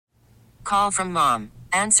Call from mom.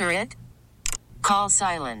 Answer it. Call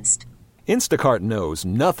silenced. Instacart knows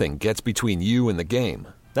nothing gets between you and the game.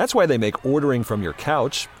 That's why they make ordering from your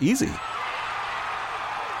couch easy.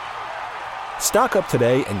 Stock up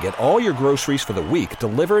today and get all your groceries for the week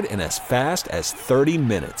delivered in as fast as 30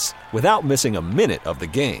 minutes without missing a minute of the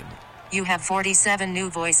game. You have 47 new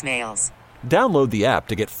voicemails. Download the app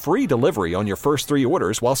to get free delivery on your first 3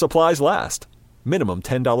 orders while supplies last. Minimum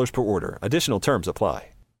 $10 per order. Additional terms apply.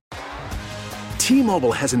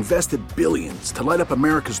 T-Mobile has invested billions to light up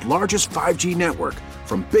America's largest 5G network,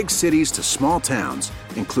 from big cities to small towns,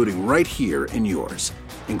 including right here in yours.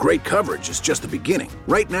 And great coverage is just the beginning.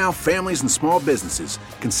 Right now, families and small businesses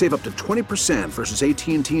can save up to 20% versus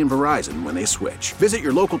AT&T and Verizon when they switch. Visit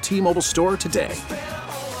your local T-Mobile store today.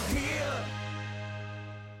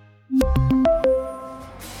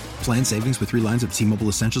 Plan savings with 3 lines of T-Mobile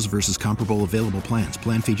Essentials versus comparable available plans.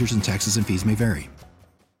 Plan features and taxes and fees may vary.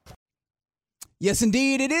 Yes,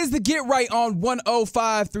 indeed. It is the Get Right on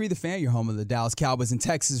 105.3 The Fan, your home of the Dallas Cowboys and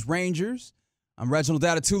Texas Rangers. I'm Reginald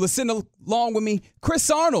Atatula. Sitting along with me, Chris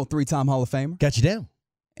Arnold, 3-time Hall of Famer. Got you down.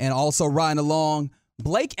 And also riding along,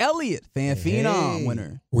 Blake Elliott, Fan Phenom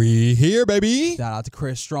winner. We here, baby. Shout out to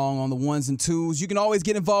Chris Strong on the ones and twos. You can always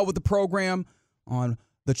get involved with the program on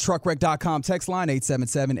the truckwreck.com text line,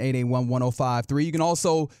 877-881-1053. You can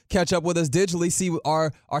also catch up with us digitally, see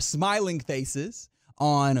our smiling faces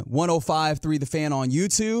on 105.3 The Fan on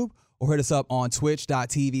YouTube, or hit us up on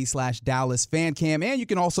twitch.tv/DallasFanCam. And you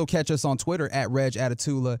can also catch us on Twitter at Reg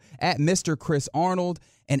Atatula, at Mr. Chris Arnold,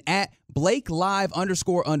 and at Blake Live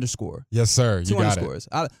 __. Yes, sir. You got underscores.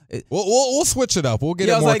 it. We'll switch it up. We'll get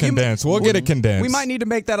it more condensed. We'll get it condensed. We might need to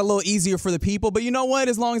make that a little easier for the people, but you know what?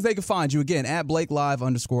 As long as they can find you, again, at Blake Live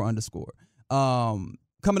 __.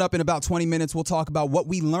 Coming up in about 20 minutes, we'll talk about what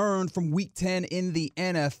we learned from Week 10 in the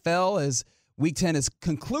NFL, as Week 10 is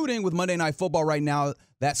concluding with Monday Night Football right now.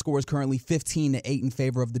 That score is currently 15-8 in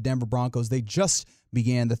favor of the Denver Broncos. They just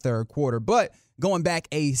began the third quarter. But going back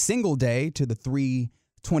a single day to the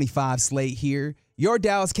 3:25 slate here, your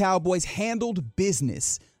Dallas Cowboys handled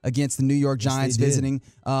business against the New York Giants, visiting,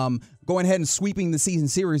 going ahead and sweeping the season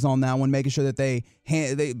series on that one, making sure that they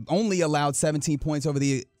only allowed 17 points over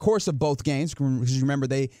the course of both games. Because you remember,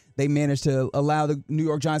 they managed to allow the New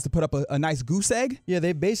York Giants to put up a nice goose egg. Yeah,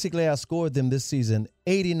 they basically outscored them this season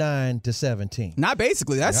 89-17. Not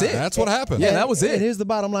basically, that's it. That's what happened. Yeah, that was it. And here's the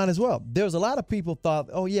bottom line as well. There's a lot of people thought,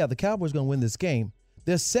 oh, yeah, the Cowboys going to win this game.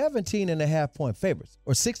 They're 17.5-point favorites,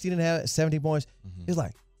 or 16.5, 17 points. Mm-hmm. It's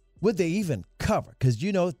like, would they even cover? Because,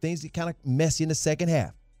 things get kind of messy in the second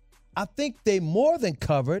half. I think they more than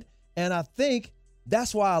covered, and I think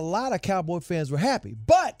that's why a lot of Cowboy fans were happy.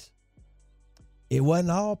 But it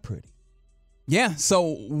wasn't all pretty. Yeah,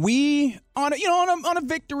 so we on a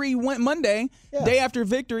victory Monday, day after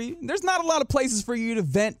victory, there's not a lot of places for you to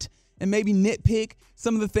vent and maybe nitpick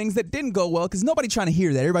some of the things that didn't go well, because nobody's trying to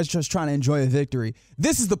hear that. Everybody's just trying to enjoy a victory.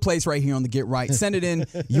 This is the place right here on the Get Right. Send it in,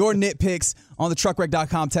 your nitpicks, on the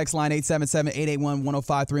truckwreck.com text line,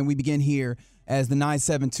 877-881-1053. And we begin here as the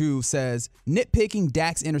 972 says, nitpicking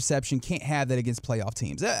Dak's interception, can't have that against playoff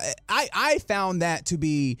teams. I found that to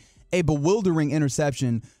be a bewildering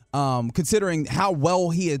interception, considering how well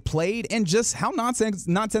he had played and just how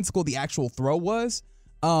nonsensical the actual throw was.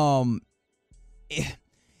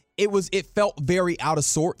 It felt very out of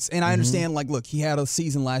sorts, and I understand, look, he had a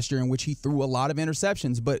season last year in which he threw a lot of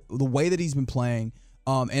interceptions, but the way that he's been playing,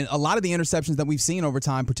 and a lot of the interceptions that we've seen over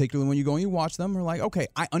time, particularly when you go and you watch them, are like, okay,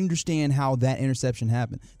 I understand how that interception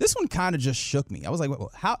happened. This one kind of just shook me. I was like,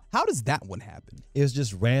 well, how does that one happen? It was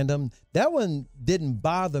just random. That one didn't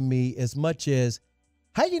bother me as much as,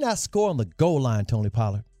 how you not score on the goal line, Tony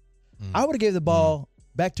Pollard? I would have gave the ball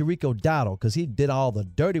back to Rico Dowdle, because he did all the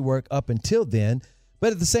dirty work up until then.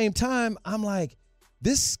 But at the same time, I'm like,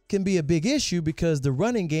 this can be a big issue because the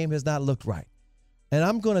running game has not looked right. And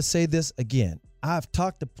I'm going to say this again. I've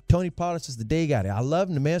talked to Tony Pollard since the day he got here. I love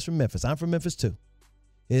him. The man's from Memphis. I'm from Memphis, too.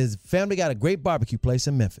 His family got a great barbecue place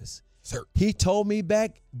in Memphis. Sir. He told me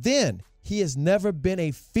back then he has never been a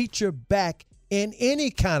feature back in any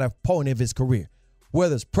kind of point of his career,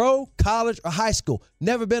 whether it's pro, college, or high school.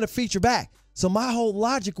 Never been a feature back. So my whole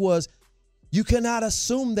logic was, you cannot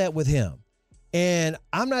assume that with him. And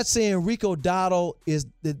I'm not saying Rico Dowdle is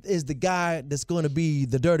the guy that's going to be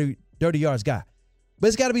the dirty yards guy. But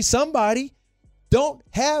it's got to be somebody. Don't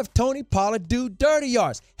have Tony Pollard do dirty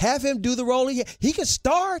yards. Have him do the rolling. He can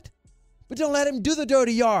start, but don't let him do the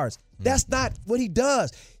dirty yards. That's not what he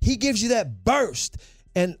does. He gives you that burst.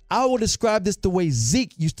 And I will describe this the way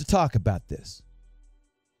Zeke used to talk about this.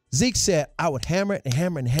 Zeke said, I would hammer it and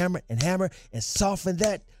hammer it and hammer it and hammer and soften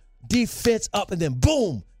that defense up, and then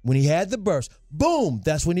boom, when he had the burst, boom,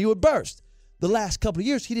 that's when he would burst. The last couple of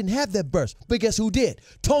years, he didn't have that burst. But guess who did?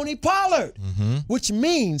 Tony Pollard. Which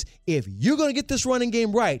means if you're going to get this running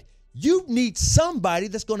game right, you need somebody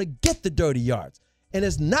that's going to get the dirty yards. And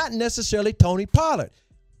it's not necessarily Tony Pollard.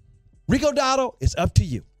 Rico Dowdle, it's up to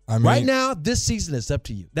you. Right now, this season, it's up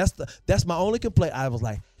to you. That's my only complaint. I was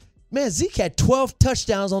like, man, Zeke had 12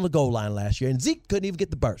 touchdowns on the goal line last year, and Zeke couldn't even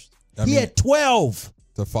get the burst. He had 12.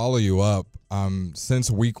 To follow you up,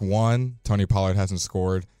 since week 1, Tony Pollard hasn't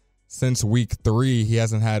scored. Since week 3, he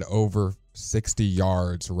hasn't had over 60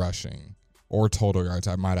 yards rushing or total yards,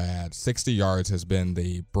 I might add. 60 yards has been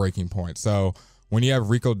the breaking point. So when you have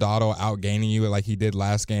Rico Dowdle outgaining you like he did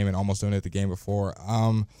last game and almost doing it the game before,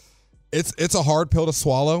 it's a hard pill to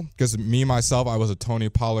swallow because myself, I was a Tony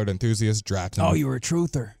Pollard enthusiast. Drafted him. Oh, you were a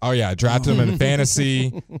truther. Oh, yeah. Drafted him in fantasy.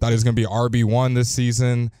 Thought he was going to be RB1 this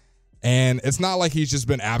season. And it's not like he's just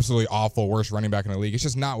been absolutely awful, worst running back in the league. It's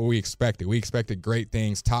just not what we expected. We expected great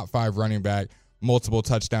things, top 5 running back, multiple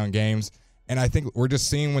touchdown games. And I think we're just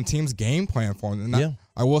seeing when teams game plan for him. And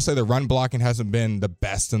I will say the run blocking hasn't been the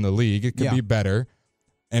best in the league. It could be better.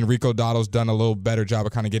 And Rico Dowdle's done a little better job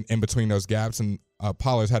of kind of getting in between those gaps. And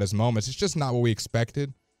Pollard's had his moments. It's just not what we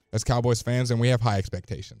expected as Cowboys fans, and we have high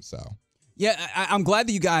expectations. So, yeah, I'm glad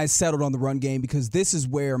that you guys settled on the run game because this is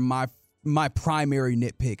where my primary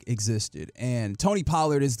nitpick existed, and Tony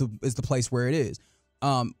Pollard is the place where it is.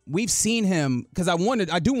 We've seen him because I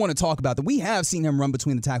do want to talk about that. We have seen him run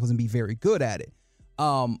between the tackles and be very good at it.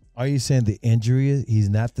 Are you saying the injury he's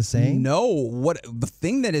not the same? No. What the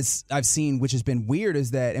thing that is I've seen, which has been weird,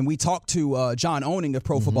 is that, and we talked to John Owning of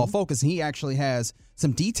Pro Football Focus, and he actually has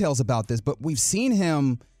some details about this. But we've seen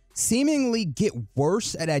him seemingly get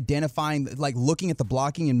worse at identifying, like looking at the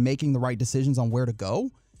blocking and making the right decisions on where to go.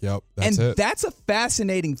 Yep, that's a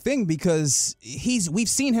fascinating thing because we've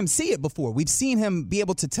seen him see it before. We've seen him be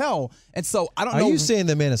able to tell. And so I don't know. Are you saying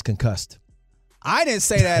the man is concussed? I didn't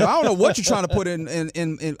say that. I don't know what you're trying to put in.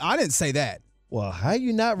 I didn't say that. Well, how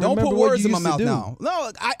you not remember don't put what words you in my used mouth to do? now.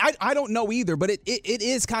 No, I don't know either, but it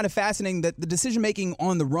is kind of fascinating that the decision making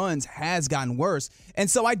on the runs has gotten worse. And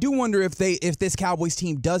so I do wonder if this Cowboys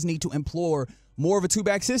team does need to employ more of a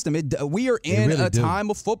two-back system. We are in a time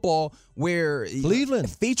of football where Cleveland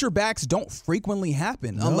feature backs don't frequently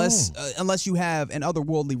happen unless you have an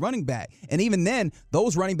otherworldly running back. And even then,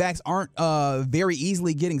 those running backs aren't very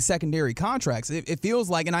easily getting secondary contracts. It feels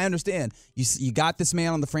like, and I understand, you got this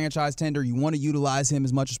man on the franchise tender. You want to utilize him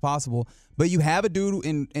as much as possible. But you have a dude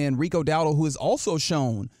in Rico Dowdle who has also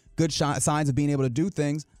shown good signs of being able to do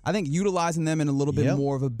things. I think utilizing them in a little bit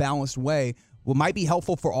more of a balanced way might be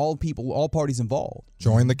helpful for all parties involved.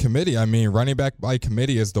 Join the committee. I mean, running back by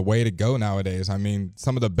committee is the way to go nowadays. I mean,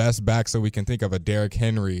 some of the best backs that we can think of are Derrick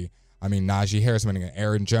Henry, Najee Harris,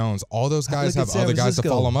 Aaron Jones. All those guys have other guys to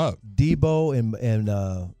follow them up. Debo and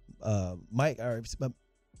Mike,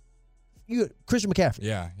 Christian McCaffrey.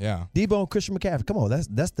 Yeah. Debo and Christian McCaffrey. Come on,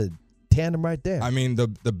 that's the tandem right there. I mean, the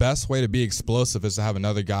best way to be explosive is to have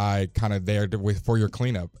another guy kind of there for your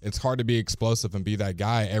cleanup. It's hard to be explosive and be that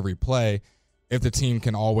guy every play if the team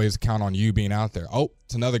can always count on you being out there. Oh,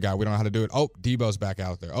 it's another guy. We don't know how to do it. Oh, Debo's back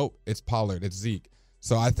out there. Oh, it's Pollard. It's Zeke.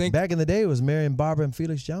 So I think back in the day, it was Marion Barber and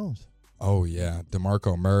Felix Jones. Oh, yeah.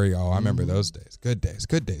 DeMarco Murray. Oh, I remember those days. Good days.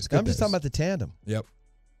 I'm just talking about the tandem. Yep.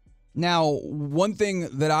 Now, one thing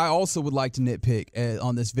that I also would like to nitpick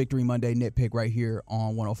on this Victory Monday nitpick right here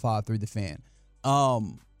on 105.3 The Fan.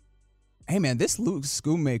 Hey, man, this Luke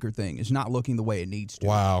Schoonmaker thing is not looking the way it needs to.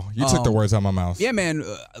 Wow. You took the words out of my mouth. Yeah, man.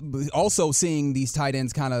 Also seeing these tight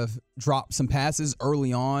ends kind of drop some passes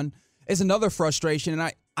early on is another frustration.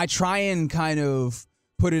 And I try and kind of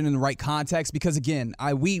put it in the right context because, again,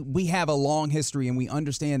 we have a long history and we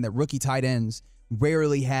understand that rookie tight ends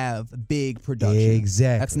rarely have big production.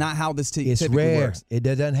 Exactly. That's not how this team it's typically rare. works. It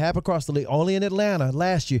doesn't happen across the league. Only in Atlanta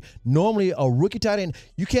last year. Normally, a rookie tight end,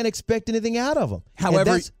 you can't expect anything out of them.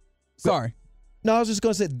 However, sorry. No, I was just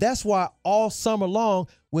going to say, that's why all summer long,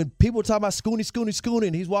 when people talk about Schooney,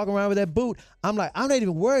 and he's walking around with that boot, I'm like, I'm not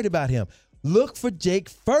even worried about him. Look for Jake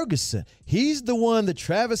Ferguson. He's the one that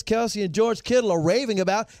Travis Kelce and George Kittle are raving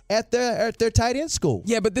about at their tight end school.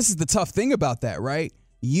 Yeah, but this is the tough thing about that, right?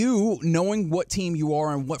 You knowing what team you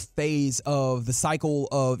are and what phase of the cycle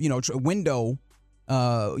of, window,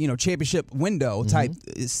 championship window type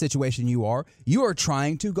situation you are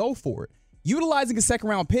trying to go for it. Utilizing a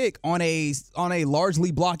second-round pick on a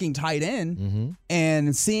largely blocking tight end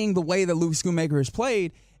and seeing the way that Luke Schoonmaker has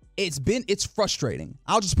played, It's frustrating.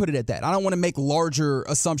 I'll just put it at that. I don't want to make larger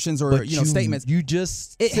assumptions or statements.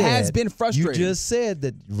 It has been frustrating. You just said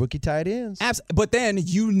that rookie tight ends. But then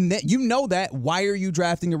you know that. Why are you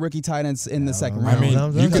drafting a rookie tight end in the second round? I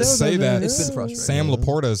mean, you could say that it's been frustrating. Sam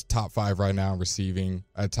Laporta's top 5 right now receiving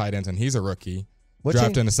at tight ends, and he's a rookie. What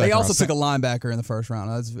Drafted in the second round. They also took a linebacker in the first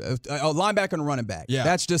round. That's a linebacker and a running back. Yeah.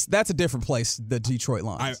 That's a different place, the Detroit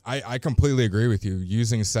Lions. I completely agree with you.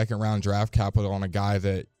 Using second-round draft capital on a guy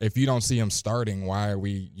that if you don't see him starting, why are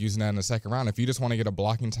we using that in the second round? If you just want to get a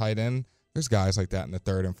blocking tight end, there's guys like that in the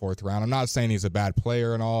third and fourth round. I'm not saying he's a bad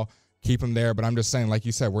player and all. Keep him there, but I'm just saying, like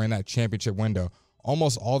you said, we're in that championship window.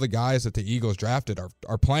 Almost all the guys that the Eagles drafted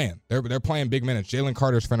are playing. They're playing big minutes. Jalen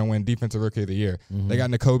Carter's going to win Defensive Rookie of the Year. Mm-hmm. They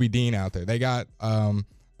got Nakobe Dean out there. They got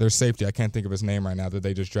their safety. I can't think of his name right now that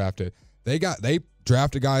they just drafted. They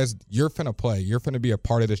drafted guys. You're finna play. You're finna be a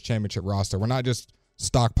part of this championship roster. We're not just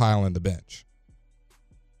stockpiling the bench.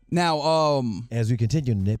 Now, as we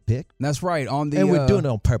continue to nitpick, that's right. And we're doing it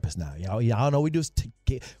on purpose now, y'all. Y'all know we just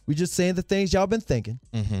saying the things y'all been thinking.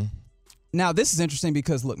 Mm-hmm. Now, this is interesting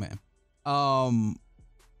because look, man.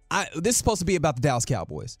 This is supposed to be about the Dallas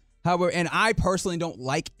Cowboys. However, and I personally don't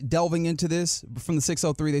like delving into this. From the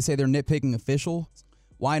 603, they say they're nitpicking officials.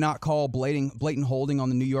 Why not call blatant holding on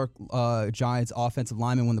the New York Giants offensive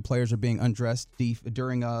lineman when the players are being undressed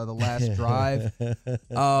during the last drive?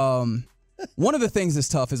 One of the things that's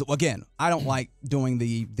tough is, again, I don't like doing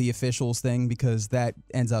the officials thing because that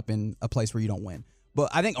ends up in a place where you don't win. But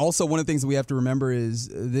I think also one of the things that we have to remember is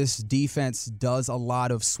this defense does a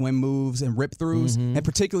lot of swim moves and rip-throughs. Mm-hmm. And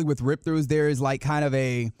particularly with rip-throughs, there is like kind of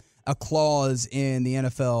a clause in the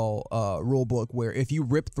NFL rule book where if you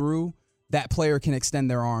rip through, that player can extend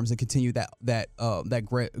their arms and continue that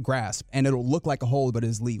grasp. And it'll look like a hold, but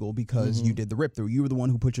it's legal because you did the rip-through. You were the one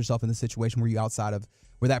who put yourself in the situation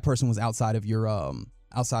where that person was outside of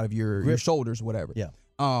your shoulders or whatever. Yeah.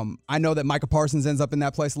 I know that Micah Parsons ends up in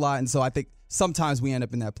that place a lot, and so I think sometimes we end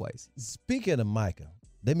up in that place. Speaking of Micah,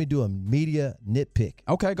 let me do a media nitpick.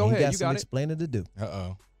 Okay, go ahead. You got some some explaining to do.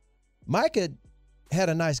 Uh-oh. Micah had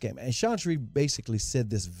a nice game, and Sean Shreve basically said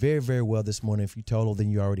this very, very well this morning. If you told her,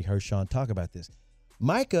 then you already heard Sean talk about this.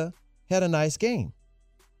 Micah had a nice game,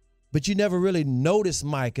 but you never really noticed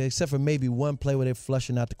Micah except for maybe one play where they're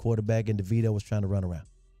flushing out the quarterback and DeVito was trying to run around.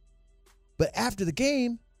 But after the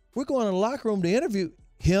game, we're going to the locker room to interview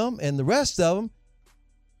him and the rest of them.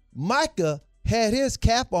 Micah had his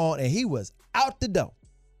cap on and he was out the door.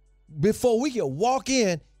 Before we could walk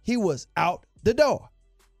in, he was out the door.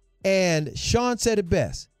 And Sean said it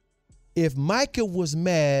best. If Micah was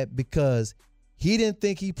mad because he didn't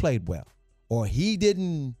think he played well or he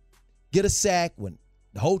didn't get a sack when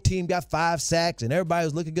the whole team got 5 sacks and everybody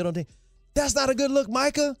was looking good on the team, that's not a good look,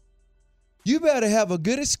 Micah. You better have a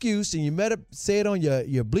good excuse, and you better say it on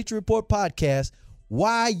your Bleacher Report podcast,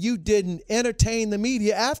 why you didn't entertain the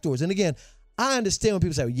media afterwards. And again, I understand when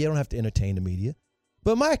people say, well, you don't have to entertain the media.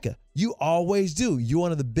 But Micah, you always do. You're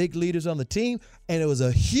one of the big leaders on the team, and it was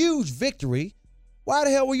a huge victory. Why the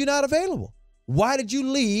hell were you not available? Why did you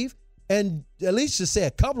leave and at least just say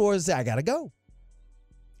a couple of words and say, I got to go?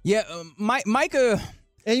 Yeah, Micah...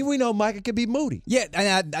 And we know Micah could be moody. Yeah,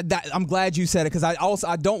 and I'm glad you said it because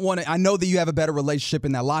I don't want to. I know that you have a better relationship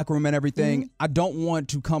in that locker room and everything. Mm-hmm. I don't want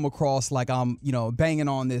to come across like I'm banging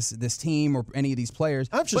on this team or any of these players.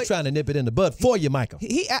 I'm just trying to nip it in the bud for you, Michael.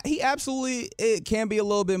 He absolutely it can be a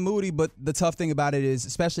little bit moody, but the tough thing about it is,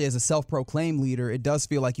 especially as a self-proclaimed leader, it does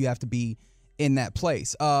feel like you have to be in that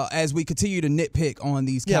place. As we continue to nitpick on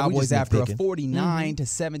these Cowboys after a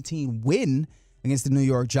 49-17 win against the New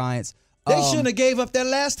York Giants. They shouldn't have gave up that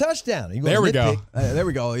last touchdown. There we go. There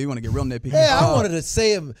we go. You want to get real nitpicky. Yeah, I wanted to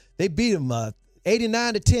say they beat them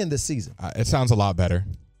 89-10 this season. It sounds a lot better.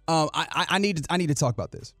 I need to talk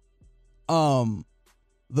about this.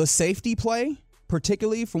 The safety play,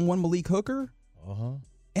 particularly from one Malik Hooker,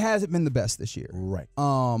 it hasn't been the best this year. Right.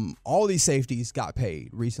 All these safeties got paid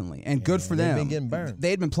recently, and good for them. They've been getting burned.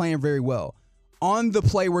 They had been playing very well. On the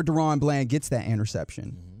play where Deron Bland gets that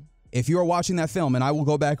interception, if you are watching that film, and I will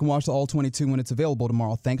go back and watch the All 22 when it's available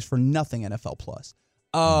tomorrow, thanks for nothing, NFL Plus.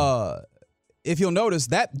 If you'll notice,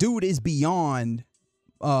 that dude is beyond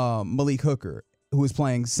Malik Hooker, who is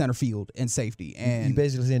playing center field and safety. And you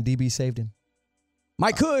basically saying DB saved him?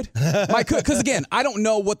 Mike could. Because, again, I don't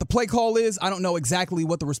know what the play call is. I don't know exactly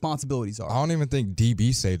what the responsibilities are. I don't even think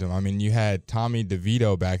DB saved him. I mean, you had Tommy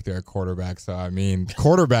DeVito back there at quarterback. So, I mean,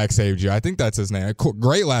 quarterback saved you. I think that's his name.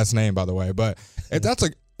 Great last name, by the way. But if that's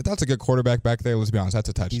a good quarterback back there, let's be honest, that's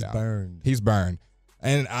a touchdown. He's burned.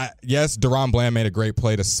 And yes, Deron Bland made a great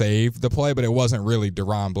play to save the play, but it wasn't really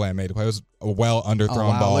Deron Bland made the play. It was a well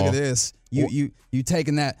underthrown ball. Look at this. You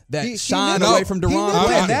taking that shine away from Deron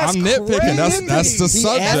Bland. I'm nitpicking. That's the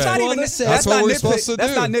subject. That's what we're supposed to do.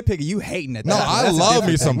 That's not nitpicking. You hating it. No, I love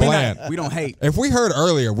me some Bland. We don't hate. If we heard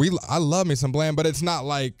earlier, I love me some Bland, but it's not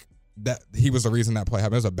like that he was the reason that play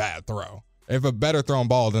happened. It was a bad throw. If a better thrown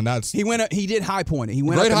ball, then that's he did high point it. He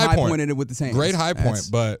went up and high pointed it with the hands. Great high point,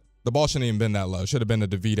 but the ball shouldn't even been that low. Should have been a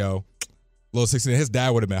DeVito, little 16. His dad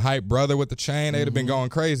would have been hype brother with the chain. They'd have been going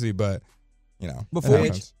crazy, but before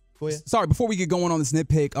we get going on this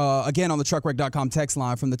nitpick, again on the truckwreck.com text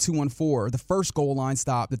line from the 214, the first goal line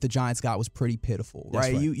stop that the Giants got was pretty pitiful,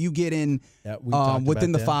 right? You get in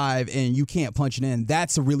within the 5 and you can't punch it in.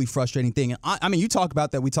 That's a really frustrating thing. And I mean, you talk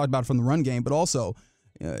about that. We talked about it from the run game, but also,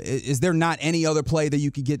 is there not any other play that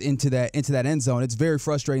you could get into that end zone? It's very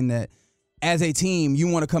frustrating that as a team, you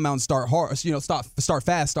want to come out and start hard, start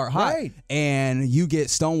fast, start hot, right, and you get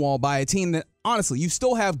stonewalled by a team that honestly, you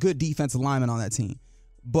still have good defensive linemen on that team.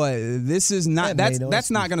 But this is not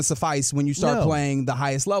that's not going to suffice when you start playing the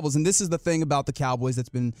highest levels. And this is the thing about the Cowboys that's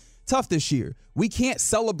been tough this year. We can't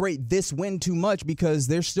celebrate this win too much because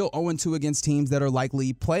they're still 0-2 against teams that are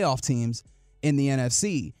likely playoff teams in the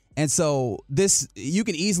NFC. And so you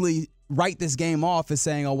can easily write this game off as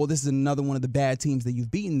saying, oh, well, this is another one of the bad teams that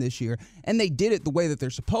you've beaten this year. And they did it the way that they're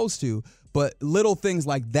supposed to. But little things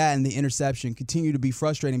like that and the interception continue to be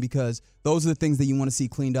frustrating because those are the things that you want to see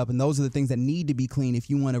cleaned up, and those are the things that need to be cleaned if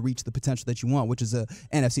you want to reach the potential that you want, which is a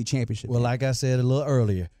NFC championship. Well, like I said a little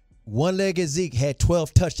earlier, one-legged Zeke had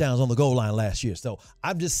 12 touchdowns on the goal line last year. So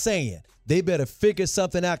I'm just saying they better figure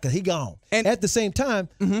something out because he gone. And at the same time,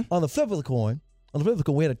 on the flip of the coin,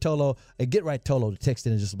 we had a Get Right Tolo to text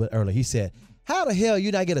in just a bit earlier. He said, how the hell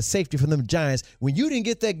you not get a safety from them Giants when you didn't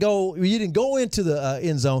get that goal, you didn't go into the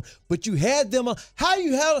end zone, but you had them how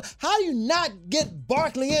you not get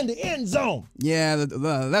Barkley in the end zone? Yeah,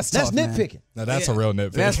 that's tough, nitpicking. Man. Now that's a real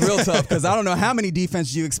nitpick. That's real tough because I don't know how many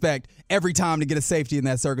defenses you expect every time to get a safety in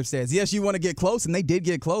that circumstance. Yes, you want to get close, and they did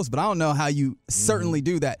get close, but I don't know how you certainly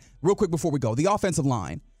do that. Real quick before we go, the offensive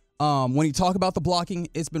line. When you talk about the blocking,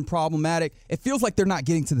 it's been problematic. It feels like they're not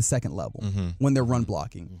getting to the second level when they're run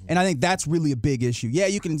blocking. And I think that's really a big issue. Yeah,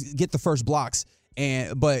 you can get the first blocks,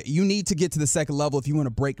 but you need to get to the second level if you want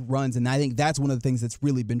to break runs. And I think that's one of the things that's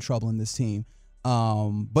really been troubling this team.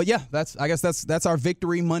 But yeah, that's our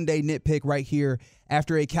Victory Monday nitpick right here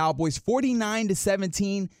after a Cowboys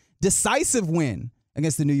 49-17 decisive win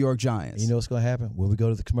against the New York Giants. You know what's going to happen when we go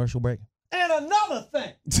to the commercial break? And another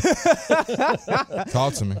thing.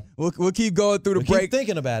 Talk to me. We'll keep going through the break. Keep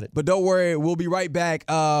thinking about it. But don't worry, we'll be right back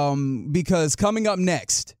because coming up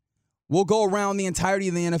next, we'll go around the entirety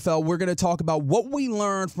of the NFL. We're going to talk about what we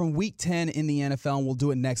learned from Week 10 in the NFL, and we'll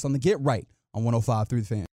do it next on the Get Right on 105 through the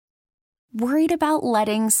Fan. Worried about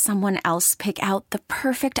letting someone else pick out the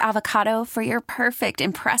perfect avocado for your perfect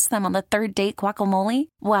impress them on the third date guacamole?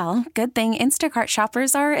 Well, good thing Instacart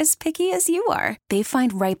shoppers are as picky as you are. They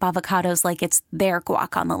find ripe avocados like it's their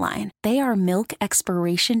guac on the line. They are milk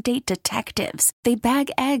expiration date detectives. They bag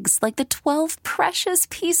eggs like the 12 precious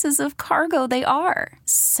pieces of cargo they are.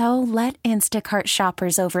 So let Instacart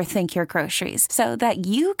shoppers overthink your groceries so that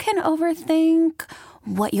you can overthink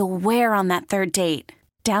what you'll wear on that third date.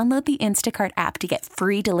 Download the Instacart app to get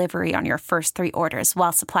free delivery on your first 3 orders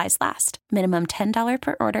while supplies last. Minimum $10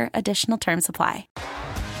 per order. Additional terms apply.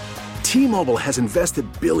 T-Mobile has invested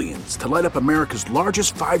billions to light up America's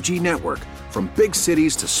largest 5G network, from big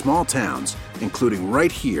cities to small towns, including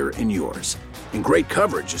right here in yours. And great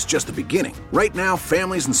coverage is just the beginning. Right now,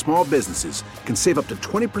 families and small businesses can save up to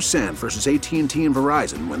 20% versus AT&T and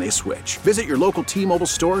Verizon when they switch. Visit your local T-Mobile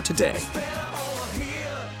store today.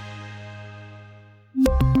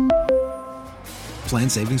 Plan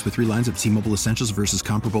savings with 3 lines of T-Mobile Essentials versus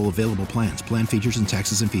comparable available plans. Plan features and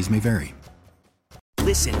taxes and fees may vary.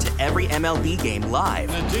 Listen to every MLB game live.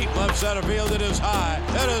 In the deep left center field, it is high,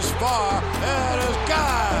 it is far, it is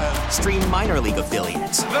gone. Stream minor league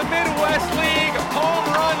affiliates. The Midwest League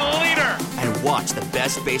home run leader. And watch the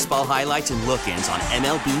best baseball highlights and look-ins on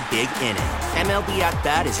MLB Big Inning. MLB At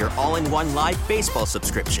Bat is your all-in-one live baseball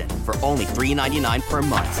subscription for only $3.99 per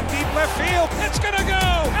month. Deep left field, it's gonna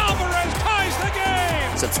go. Alvarez ties the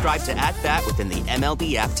game. Subscribe to At Bat within the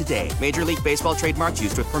MLB app today. Major League Baseball trademarks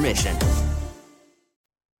used with permission.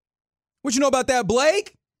 What you know about that,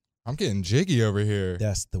 Blake? I'm getting jiggy over here.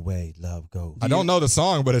 That's the way love goes. I don't know the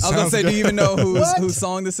song, but it sounds I was going to say, good. do you even know whose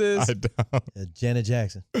song this is? I don't. Janet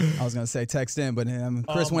Jackson. I was going to say text in, but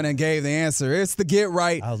Chris went and gave the answer. It's the Get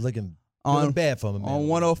Right. I was looking Feeling bad for him, man. On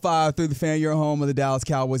 105 through the fan, your home of the Dallas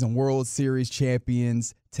Cowboys and World Series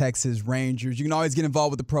champions, Texas Rangers. You can always get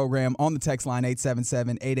involved with the program on the text line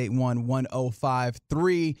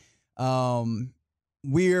 877-881-1053.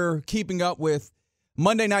 We're keeping up with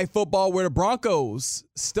Monday Night Football, where the Broncos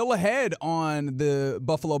still ahead on the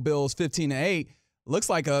Buffalo Bills 15-8. Looks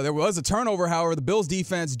like there was a turnover. However, the Bills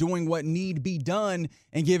defense doing what need be done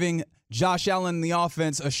and giving Josh Allen and the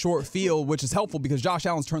offense a short field, which is helpful because Josh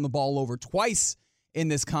Allen's turned the ball over twice in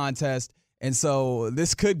this contest. And so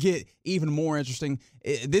this could get even more interesting.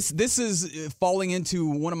 This is falling into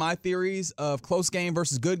one of my theories of close game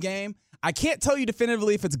versus good game. I can't tell you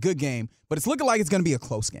definitively if it's a good game, but it's looking like it's going to be a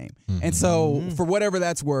close game. Mm-hmm. And so for whatever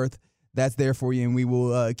that's worth, that's there for you, and we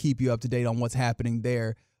will keep you up to date on what's happening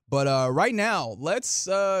there. But right now, let's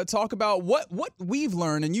talk about what we've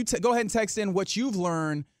learned. And you go ahead and text in what you've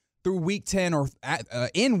learned through Week 10 or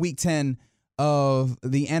in Week 10 of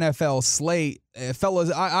the NFL slate.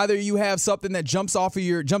 Fellas, either you have something that jumps off of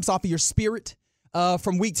your spirit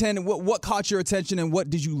from Week 10. What caught your attention, and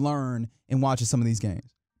what did you learn in watching some of these games?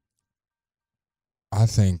 I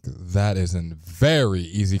think that is a very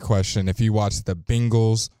easy question. If you watch the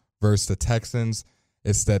Bengals versus the Texans,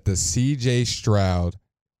 it's that the C.J. Stroud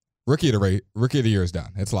Rookie of the Year is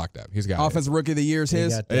done. It's locked up. He's got Offensive Rookie of the Year is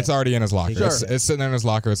his? It's already in his locker. Sure. It's sitting in his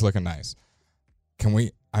locker. It's looking nice.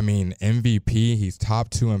 MVP, he's top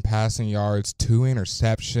 2 in passing yards, 2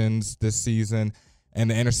 interceptions this season. And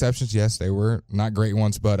the interceptions, yes, they were not great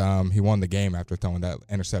ones, but he won the game after throwing that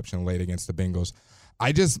interception late against the Bengals.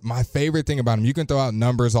 My favorite thing about him, you can throw out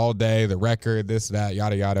numbers all day, the record, this, that,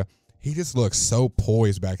 yada, yada. He just looks so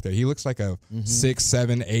poised back there. He looks like a 6,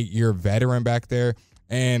 7, 8-year veteran back there.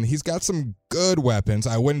 And he's got some good weapons.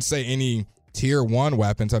 I wouldn't say any tier 1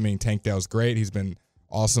 weapons. Tank Dell's great. He's been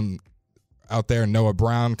awesome out there. Noah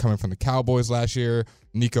Brown coming from the Cowboys last year.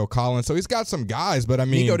 Nico Collins. So he's got some guys, but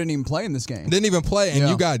Nico didn't even play in this game. Didn't even play. And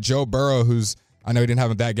you got Joe Burrow, who's, I know he didn't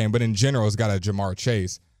have him that game, but in general, he's got a Jamar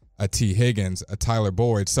Chase, a T. Higgins, a Tyler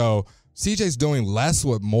Boyd. So CJ's doing less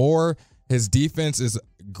with more. His defense is,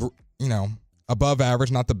 above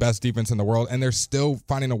average, not the best defense in the world, and they're still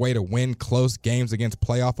finding a way to win close games against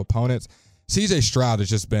playoff opponents. C.J. Stroud has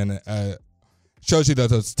just been shows you that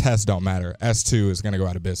those tests don't matter. S2 is going to go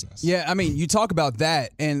out of business. Yeah, you talk about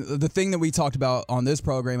that, and the thing that we talked about on this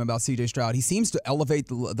program about C.J. Stroud, he seems to elevate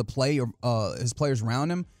the play or his players around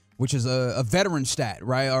him, which is a veteran stat,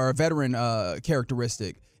 right, or a veteran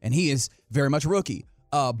characteristic, and he is very much a rookie.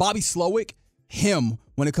 Bobby Slowick, him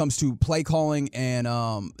when it comes to play calling and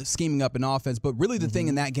scheming up an offense. But really the thing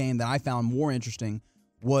in that game that I found more interesting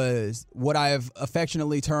was what I have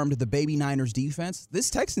affectionately termed the Baby Niners defense.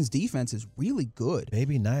 This Texans defense is really good.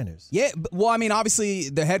 Baby Niners. Yeah, well, obviously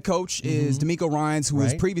the head coach is D'Amico Ryans, who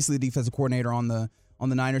was previously the defensive coordinator on the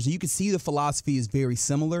Niners. And you can see the philosophy is very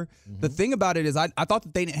similar. The thing about it is I thought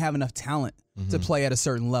that they didn't have enough talent to play at a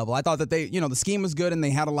certain level. I thought that they, the scheme was good and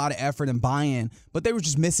they had a lot of effort and buy-in, but they were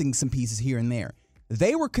just missing some pieces here and there.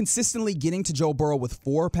 They were consistently getting to Joe Burrow with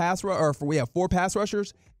 4 pass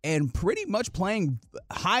rushers and pretty much playing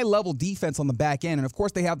high-level defense on the back end. And, of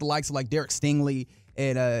course, they have the likes of like Derek Stingley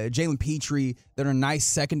and Jalen Petrie that are nice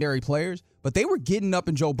secondary players. But they were getting up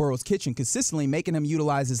in Joe Burrow's kitchen consistently, making him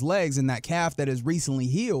utilize his legs and that calf that is recently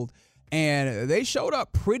healed. And they showed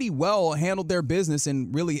up pretty well, handled their business,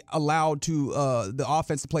 and really allowed the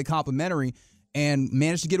offense to play complementary and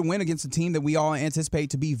managed to get a win against a team that we all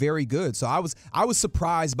anticipate to be very good. So I was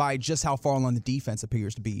surprised by just how far along the defense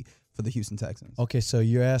appears to be for the Houston Texans. Okay, so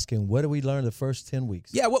you're asking, what did we learn the first 10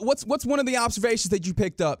 weeks? Yeah, what's one of the observations that you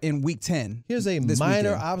picked up in Week 10? Here's a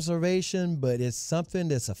minor observation, but it's something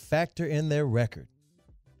that's a factor in their record.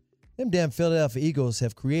 Them damn Philadelphia Eagles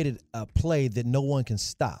have created a play that no one can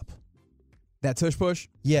stop. That tush push?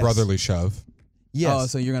 Yes. Brotherly shove. Yes. Oh,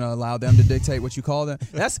 so you're gonna allow them to dictate what you call them?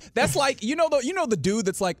 That's like the dude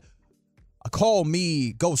that's like, call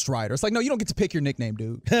me Ghost Rider. It's like, no, you don't get to pick your nickname,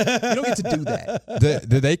 dude. You don't get to do that.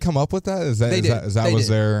 Did they come up with that? They did.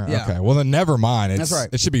 Yeah. Okay. Well, then never mind. That's right.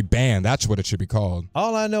 It should be banned. That's what it should be called.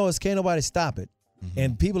 All I know is can't nobody stop it.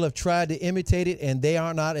 And people have tried to imitate it, and they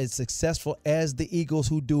are not as successful as the Eagles,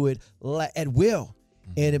 who do it at will.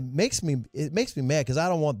 And it makes me mad because I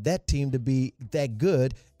don't want that team to be that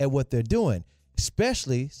good at what they're doing,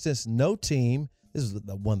 especially since no team, this is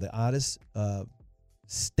one of the oddest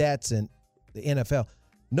stats in the NFL,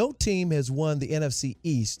 no team has won the NFC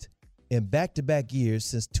East in back-to-back years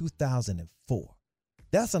since 2004.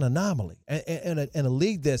 That's an anomaly. And a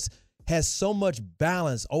league that's has so much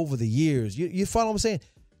balance over the years. You follow what I'm saying?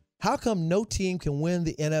 How come no team can win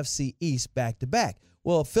the NFC East back-to-back?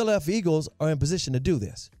 Well, Philadelphia Eagles are in position to do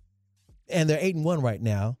this. And they're 8-1 right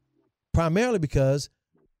now. primarily because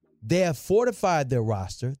they have fortified their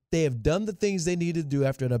roster. They have done the things they needed to do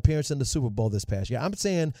after an appearance in the Super Bowl this past year. I'm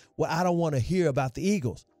saying, well, I don't want to hear about the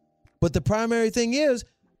Eagles. But the primary thing is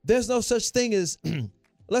there's no such thing as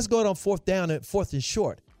let's go on fourth down and fourth and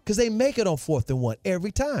short, because they make it on 4th and 1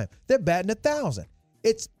 every time. They're batting 1,000.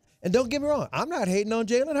 And don't get me wrong, I'm not hating on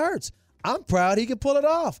Jalen Hurts. I'm proud he can pull it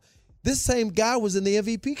off. This same guy was in the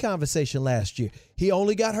MVP conversation last year. He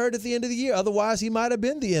only got hurt at the end of the year. Otherwise, he might have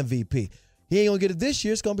been the MVP. He ain't going to get it this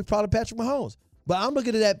year. It's going to be probably Patrick Mahomes. But I'm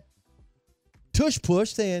looking at that tush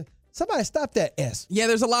push saying, somebody stop that S. Yeah,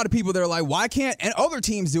 there's a lot of people that are like, why can't and other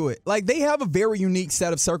teams do it? Like, they have a very unique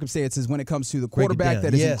set of circumstances when it comes to the quarterback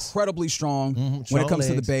that is incredibly strong when it comes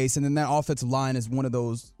to the base, and then that offensive line is one of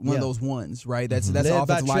those ones, right? That's the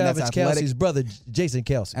offensive line that's athletic. Kelsey's brother, Jason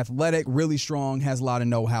Kelsey. Athletic, really strong, has a lot of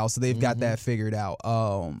know-how, so they've got that figured out.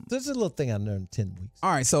 There's a little thing I learned in 10 weeks.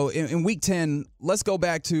 All right, so in Week 10, let's go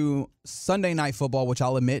back to Sunday Night Football, which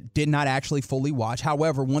I'll admit did not actually fully watch.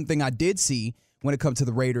 However, one thing I did see when it comes to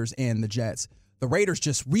the Raiders and the Jets, the Raiders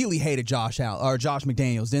just really hated Josh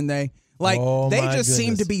McDaniels, didn't they? Like, they just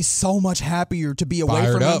seem to be so much happier to be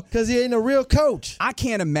away from him. Because he ain't a real coach. I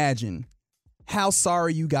can't imagine how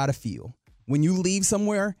sorry you got to feel when you leave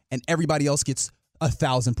somewhere and everybody else gets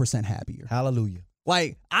 1,000% happier. Hallelujah.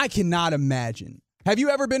 Like, I cannot imagine. Have you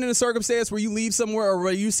ever been in a circumstance where you leave somewhere or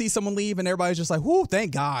where you see someone leave and everybody's just like, whoo,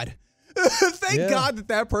 thank God. Thank God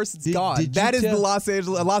that person's gone. That is the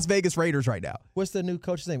Las Vegas Raiders right now. What's the new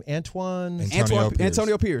coach's name? Antonio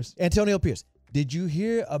Pierce. Antonio Pierce. Did you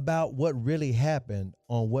hear about what really happened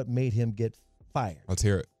on what made him get fired? Let's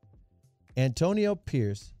hear it. Antonio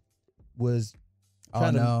Pierce was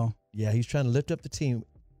trying he's trying to lift up the team,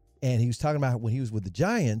 and he was talking about when he was with the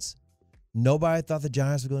Giants, nobody thought the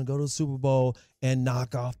Giants were going to go to the Super Bowl and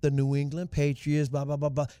knock off the New England Patriots, blah, blah, blah,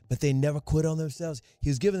 blah. But they never quit on themselves. He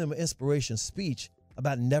was giving them an inspiration speech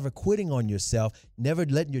about never quitting on yourself, never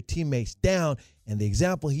letting your teammates down. And the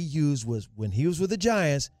example he used was when he was with the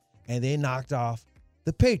Giants and they knocked off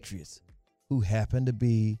the Patriots, who happened to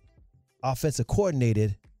be offensive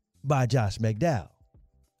coordinated by Josh McDowell.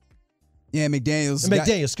 Yeah, McDaniels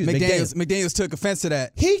took offense to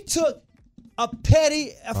that. He took a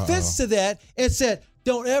petty offense to that and said,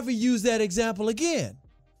 don't ever use that example again.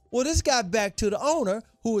 Well, this got back to the owner,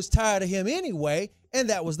 who was tired of him anyway, and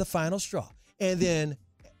that was the final straw. And then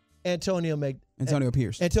Antonio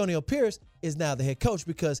Pierce is now the head coach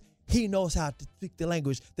because he knows how to speak the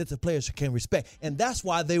language that the players can respect. And that's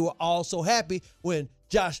why they were all so happy when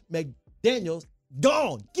Josh McDaniels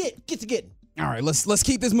gone. Get to getting. All right, let's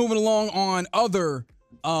keep this moving along on other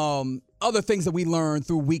things that we learned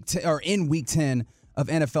through in Week 10 of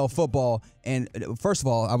NFL football. And first of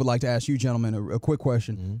all, I would like to ask you gentlemen a quick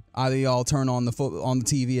question. Mm-hmm. Either y'all turn on the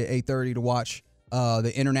TV at 8:30 to watch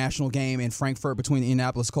the international game in Frankfurt between the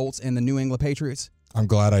Indianapolis Colts and the New England Patriots? I'm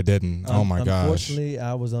glad I didn't. Oh my gosh! Unfortunately,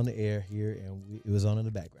 I was on the air here, and it was on in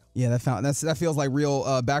the background. Yeah, that feels like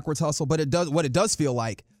real backwards hustle. But it does feel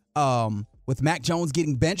like. With Mac Jones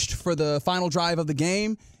getting benched for the final drive of the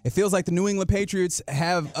game, it feels like the New England Patriots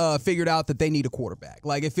have figured out that they need a quarterback.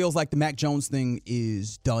 Like, it feels like the Mac Jones thing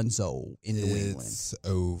is donezo in New England. It's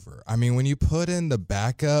over. I mean, when you put in the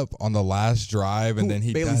backup on the last drive and then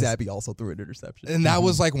Bailey Zappi also threw an interception. And that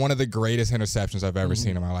was like one of the greatest interceptions I've ever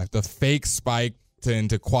seen in my life. The fake spike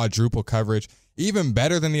into quadruple coverage. Even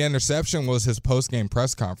better than the interception was his post-game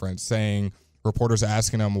press conference saying, reporters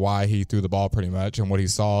asking him why he threw the ball pretty much and what he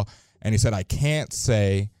saw. And he said, I can't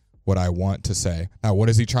say what I want to say. Now, what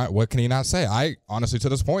is he trying? What can he not say? I honestly, to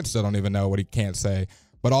this point, still don't even know what he can't say.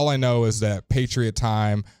 But all I know is that Patriot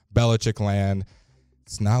time, Belichick land,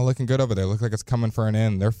 it's not looking good over there. It looks like it's coming for an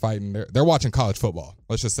end. They're fighting. They're watching college football.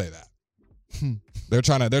 Let's just say that. They're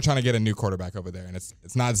trying to get a new quarterback over there. And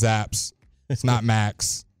it's not Zaps. It's not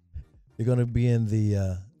Max. You're going to be in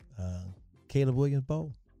the Caleb Williams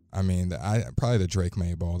Bowl? I mean, probably the Drake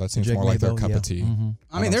May Bowl. That seems more like their cup of tea. Mm-hmm.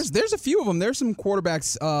 I mean, there's a few of them. There's some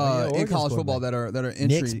quarterbacks in college football that are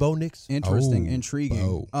interesting,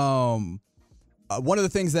 intriguing. One of the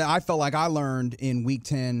things that I felt like I learned in Week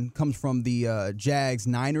 10 comes from the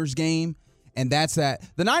Jags-Niners game, and that's that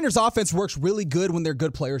the Niners offense works really good when their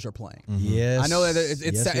good players are playing. Mm-hmm. Yes. I know that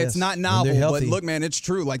it's not novel, but look, man, it's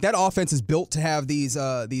true. Like, that offense is built to have these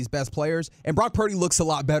best players, and Brock Purdy looks a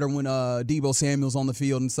lot better when Deebo Samuel's on the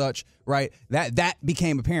field and such, right? That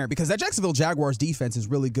became apparent because that Jacksonville Jaguars defense is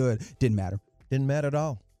really good. Didn't matter at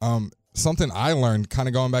all. Something I learned, kind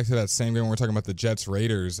of going back to that same game when we're talking about the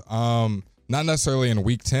Jets-Raiders, not necessarily in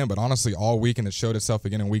Week 10, but honestly all week, and it showed itself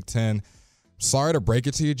again in Week 10. sorry to break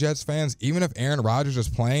it to you, Jets fans. Even if Aaron Rodgers is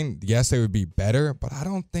playing, yes, they would be better, but I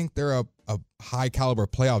don't think they're a high-caliber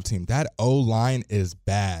playoff team. That O-line is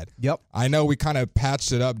bad. Yep. I know we kind of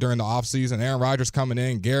patched it up during the offseason. Aaron Rodgers coming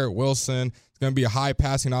in, Garrett Wilson. It's going to be a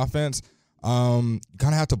high-passing offense. You kind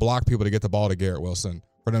of have to block people to get the ball to Garrett Wilson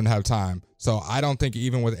for them to have time. So I don't think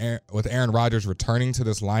even with Aaron Rodgers returning to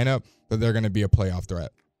this lineup that they're going to be a playoff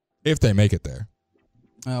threat if they make it there.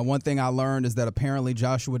 One thing I learned is that apparently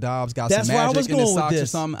Joshua Dobbs got That's some where I was magic in his going with socks or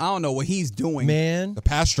this. something. I don't know what he's doing. Man, The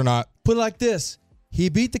Pastronaut. put it like this. He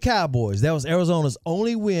beat the Cowboys. That was Arizona's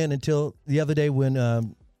only win until the other day when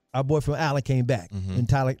our boy from Allen came back. And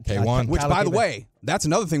Tyler K1. Which, by the way, that's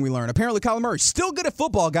another thing we learned. Apparently, Kyler Murray's still good at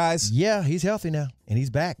football, guys. Yeah, he's healthy now, and he's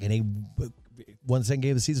back. And he won the second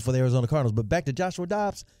game of the season for the Arizona Cardinals. But back to Joshua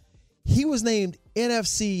Dobbs. He was named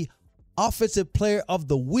NFC Offensive Player of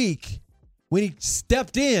the Week when he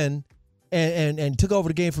stepped in and took over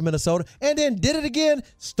the game for Minnesota, and then did it again,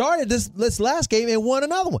 started this last game and won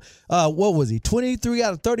another one. What was he? 23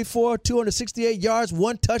 out of 34, 268 yards,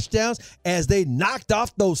 1 touchdown as they knocked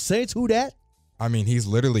off those Saints. Who that? I mean, he's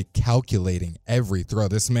literally calculating every throw.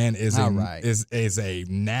 This man is a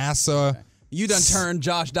NASA. You done turned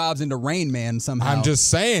Josh Dobbs into Rain Man somehow. I'm just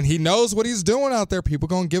saying, he knows what he's doing out there. People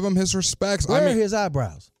going to give him his respects. Where are his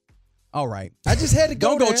eyebrows? All right. I just had to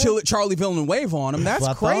go Don't there. chill at Charlie Villanueva on him. That's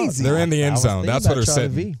crazy. They're in the end zone. That's what they're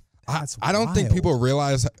saying. I don't think people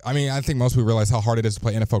realize. I mean, I think most people realize how hard it is to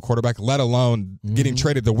play NFL quarterback, let alone getting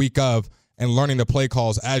traded the week of and learning the play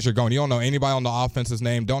calls as you're going. You don't know anybody on the offense's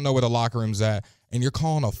name, don't know where the locker room's at, and you're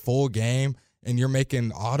calling a full game and you're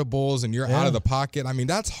making audibles and you're out of the pocket. I mean,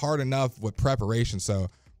 that's hard enough with preparation. So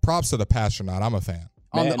props to the Pastronaut. I'm a fan.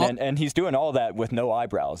 Man, and he's doing all that with no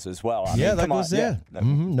eyebrows as well. I mean, that goes there.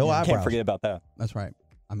 No eyebrows. Can't forget about that. That's right.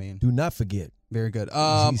 I mean, do not forget. Very good.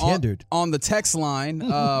 He's hindered. On the text line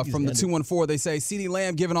from the 214, they say CeeDee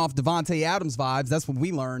Lamb giving off Devontae Adams vibes. That's what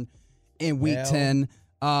we learned in Week 10.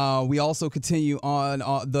 We also continue on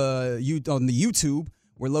the YouTube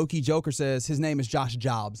where Loki Joker says his name is Josh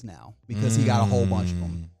Jobs now because he got a whole bunch of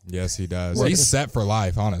them. Yes, he does. He's set for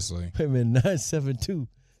life, honestly. Wait a minute, 972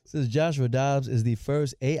 says Joshua Dobbs is the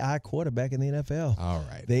first AI quarterback in the NFL. All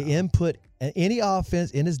right. They input any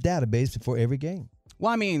offense in his database before every game.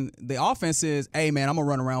 Well, I mean, the offense is, hey, man, I'm going to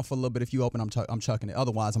run around for a little bit. If you open, I'm chucking it.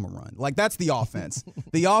 Otherwise, I'm going to run. Like, that's the offense.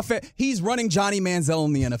 He's running Johnny Manziel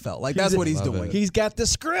in the NFL. Like, that's what he's doing. He's got the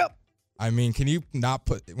script. I mean, can you not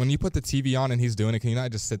when you put the TV on and he's doing it, can you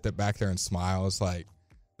not just sit there back there and smile? It's like,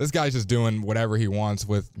 this guy's just doing whatever he wants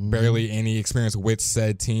with barely any experience with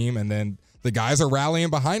said team, and then the guys are rallying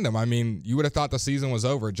behind him. I mean, you would have thought the season was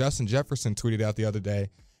over. Justin Jefferson tweeted out the other day,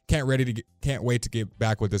 can't wait to get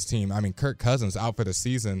back with this team. I mean, Kirk Cousins out for the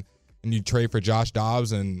season, and you trade for Josh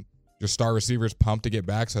Dobbs, and your star receivers pumped to get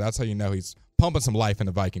back. So that's how you know he's pumping some life in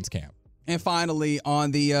the Vikings camp. And finally, on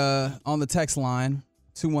the text line,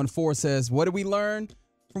 214 says, what did we learn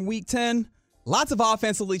from Week 10? Lots of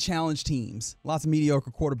offensively challenged teams. Lots of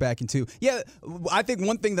mediocre quarterbacking, too. Yeah, I think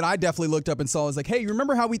one thing that I definitely looked up and saw is like, hey, you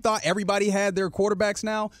remember how we thought everybody had their quarterbacks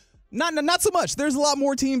now? Not so much. There's a lot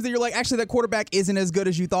more teams that you're like, actually, that quarterback isn't as good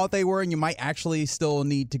as you thought they were, and you might actually still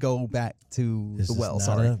need to go back to the well.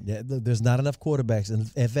 Sorry. There's not enough quarterbacks.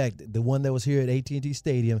 In fact, the one that was here at AT&T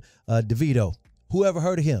Stadium, DeVito, whoever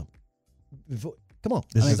heard of him? Come on.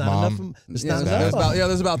 There's not enough.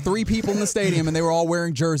 There's about 3 people in the stadium, and they were all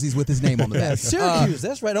wearing jerseys with his name on the back. Syracuse,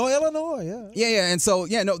 that's right. Oh, Illinois, Yeah. And so,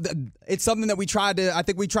 it's something that we tried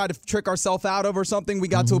to trick ourselves out of or something. We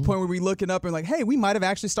got to a point where we looking up and like, hey, we might have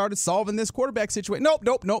actually started solving this quarterback situation. Nope.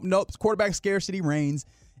 Quarterback scarcity reigns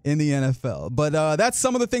in the NFL. But that's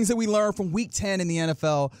some of the things that we learned from Week 10 in the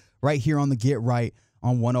NFL right here on the Get Right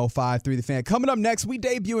on 105.3 The Fan. Coming up next, we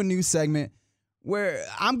debut a new segment where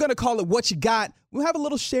I'm going to call it What You Got. We'll have a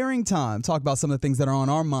little sharing time, talk about some of the things that are on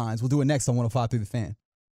our minds. We'll do it next on 105.3 The Fan.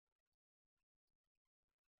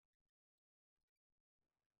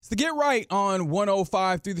 It's the Get Right on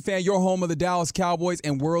 105.3 The Fan, your home of the Dallas Cowboys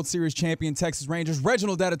and World Series champion Texas Rangers.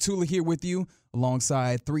 Reginald Datatula here with you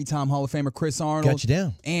alongside 3-time Hall of Famer Chris Arnold. Got you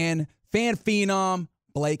down. And fan phenom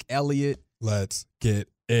Blake Elliott. Let's get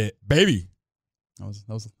it, baby. That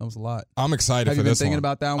was a lot. I'm excited for this one. Have you been thinking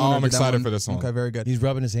about that one? Oh, I'm excited for this one. Okay, very good. He's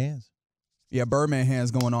rubbing his hands. Yeah, Birdman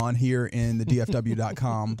hands going on here in the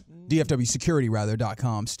DFW.com,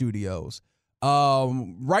 DFWsecurity.com studios.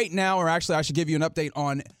 Right now, or actually I should give you an update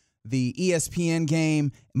on the ESPN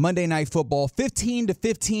game, Monday Night Football.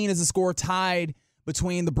 15-15 is the score, tied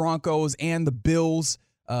between the Broncos and the Bills.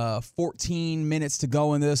 14 minutes to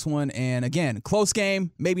go in this one. And again, close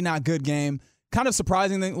game, maybe not good game. kind of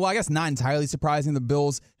surprising thing. Well, I guess not entirely surprising. The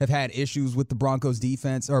Bills have had issues with the Broncos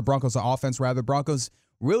defense, or Broncos offense rather. Broncos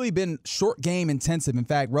really been short game intensive. In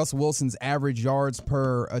fact, Russell Wilson's average yards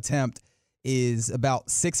per attempt is about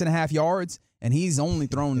 6.5 yards, and he's only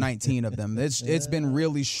thrown 19 of them. It's been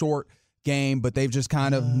really short game, but they've just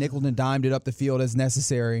kind of nickeled and dimed it up the field as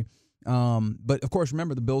necessary. But of course,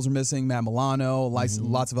 remember the Bills are missing Matt Milano,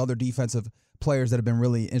 lots of other defensive players that have been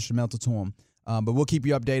really instrumental to them. But we'll keep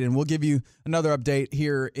you updated, and we'll give you another update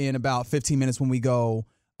here in about 15 minutes when we go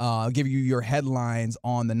give you your headlines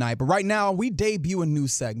on the night. But right now, we debut a new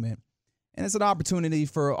segment, and it's an opportunity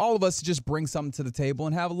for all of us to just bring something to the table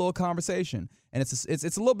and have a little conversation. And it's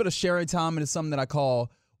a little bit of sharing time, and it's something that I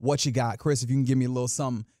call What You Got. Chris, if you can give me a little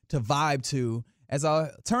something to vibe to as I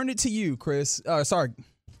turn it to you, Chris.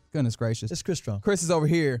 Goodness gracious. It's Chris Strong. Chris is over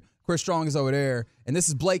here. Chris Strong is over there. And this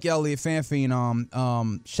is Blake Elliott, Fan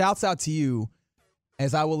Phenom. Shouts out to you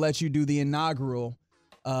as I will let you do the inaugural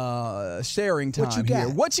sharing time here.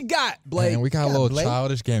 What you got, Blake? And we got a little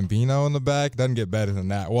Childish Gambino in the back. Doesn't get better than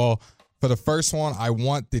that. Well, for the first one, I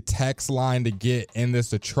want the text line to get in this.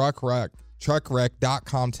 The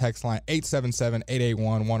truckwreck.com text line,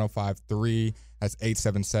 877-881-1053. That's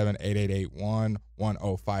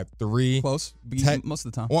 877-888-1053. Close. Most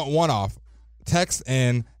of the time. One off. Text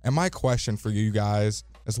in. And my question for you guys,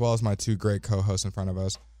 as well as my two great co-hosts in front of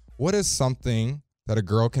us, what is something that a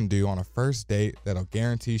girl can do on a first date that'll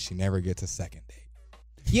guarantee she never gets a second date?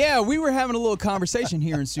 Yeah, we were having a little conversation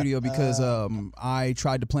here in studio because I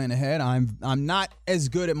tried to plan ahead. I'm not as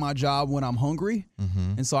good at my job when I'm hungry,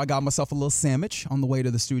 and so I got myself a little sandwich on the way to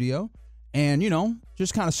the studio, and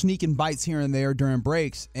just kind of sneaking bites here and there during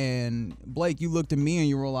breaks. And Blake, you looked at me and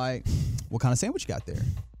you were like, "What kind of sandwich you got there?"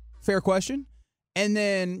 Fair question. And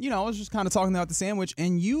then I was just kind of talking about the sandwich,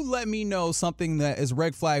 and you let me know something that is a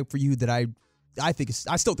red flag for you that I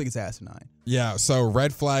still think it's asinine. Yeah, so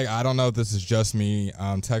red flag, I don't know if this is just me.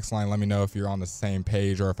 Text line, let me know if you're on the same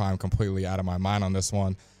page or if I'm completely out of my mind on this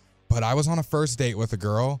one. But I was on a first date with a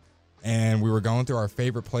girl, and we were going through our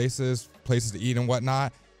favorite places to eat and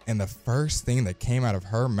whatnot, and the first thing that came out of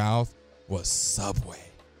her mouth was Subway.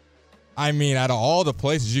 I mean, out of all the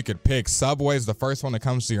places you could pick, Subway is the first one that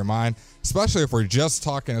comes to your mind, especially if we're just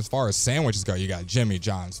talking as far as sandwiches go. You got Jimmy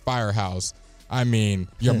John's, Firehouse. I mean,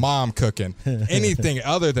 your mom cooking. Anything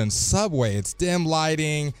other than Subway. It's dim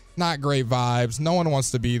lighting, not great vibes. No one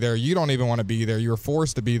wants to be there. You don't even want to be there. You were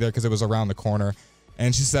forced to be there because it was around the corner.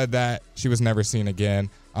 And she said that she was never seen again.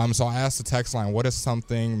 So I asked the text line, what is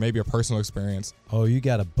something, maybe a personal experience? Oh, you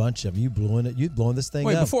got a bunch of them. You blowing this thing up.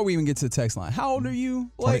 Wait, before we even get to the text line, how old are you?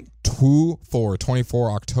 Like 24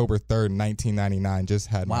 October 3rd, 1999. Just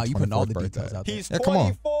had my 24th you putting all the birthday. details out there. He's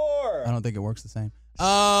 24. I don't think it works the same.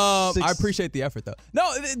 I appreciate the effort, though. No,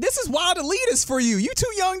 this is wild elitist for you. You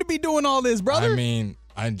too young to be doing all this, brother. I mean,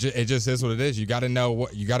 it just is what it is. You got to know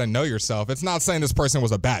yourself. It's not saying this person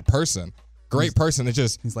was a bad person. Great person. It's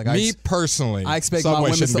just personally. I expect Subway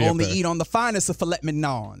my women to only fair. eat on the finest of filet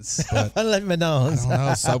mignons. Filet mignons. I don't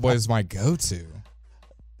know. Subway is my go-to.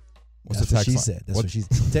 What's That's the what text she line? said. That's what she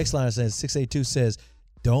said. Text line says 682 says,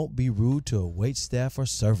 don't be rude to a wait staff or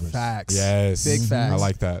servers. Facts. Yes. Big facts. I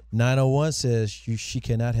like that. 901 says she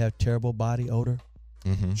cannot have terrible body odor.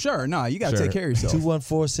 Sure. No, you got to take care of yourself.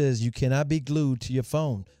 214 says you cannot be glued to your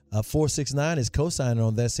phone. 469 is co-signing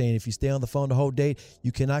on that, saying if you stay on the phone the whole date,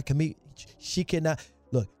 you cannot compete. She cannot.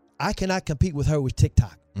 Look, I cannot compete with her with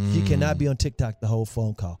TikTok. She cannot be on TikTok the whole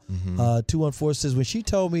phone call. 214 says when she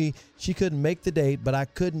told me she couldn't make the date, but I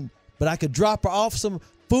could drop her off some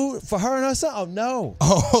food for her and her son. Oh no!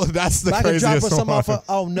 Oh, that's the craziest one. I could drop her some off.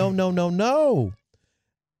 Oh no!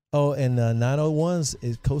 Oh, and 901's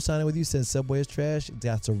is co-signing with you, says Subway is trash.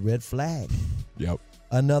 That's a red flag. Yep.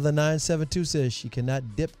 Another 972 says she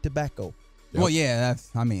cannot dip tobacco. Well, yeah.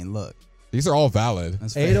 Look. These are all valid.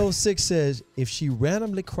 806 says if she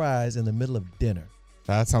randomly cries in the middle of dinner.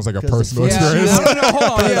 That sounds like a personal experience. No,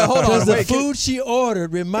 hold on. Because the food she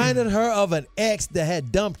ordered reminded her of an ex that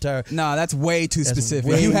had dumped her. Nah, that's way too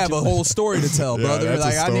specific. You have a whole story to tell, brother.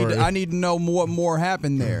 Like I need to know what more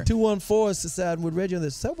happened there. 214 is deciding with Reggie on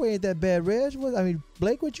this. Subway ain't that bad, Reg.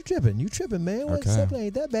 Blake, what you tripping? You tripping, man. Subway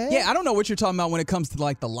ain't that bad. Yeah, I don't know what you're talking about when it comes to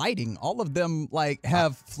like the lighting. All of them like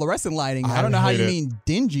have fluorescent lighting. I don't know how you mean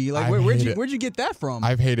dingy. Like where'd you get that from?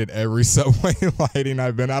 I've hated every Subway lighting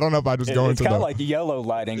I've been. I don't know if I just go into it's kind of like yellow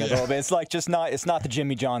lighting a little bit. It's like it's not the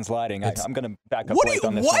Jimmy John's lighting. I'm gonna back up Blake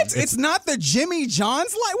on this one. It's not the Jimmy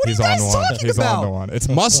John's light? What are you He's guys talking He's about? on the one. It's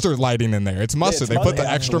mustard lighting in there. It's mustard. They put the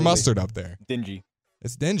extra mustard up there. Dingy.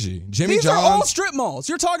 It's dingy. Jimmy These John's. are all strip malls.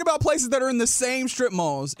 You're talking about places that are in the same strip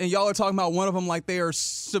malls, and y'all are talking about one of them like they are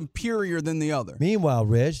superior than the other. Meanwhile,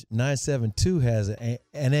 Reg, 972 has an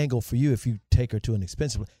angle for you if you take her to an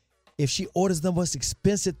expensive place. If she orders the most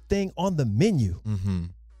expensive thing on the menu,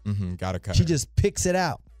 Gotta cut. she just picks it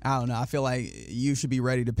out. I don't know. I feel like you should be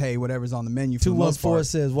ready to pay whatever's on the menu for the most 214 part.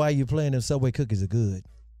 says, why are you playing them Subway cookies are good?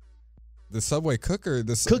 The Subway cooker.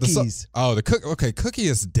 Cookies. Okay, cookie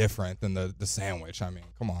is different than the sandwich. I mean,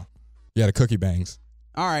 come on. Yeah, the cookie bangs.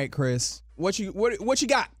 All right, Chris. What you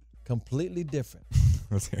got? Completely different.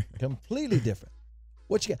 Let's hear it. Completely different.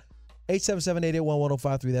 What you got?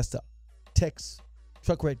 877-881-1053. That's the text,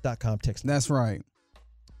 truckwreck.com text. That's right.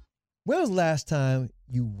 When was the last time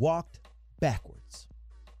you walked backwards?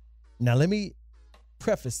 Now, let me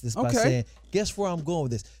preface this by saying, guess where I'm going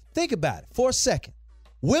with this? Think about it for a second.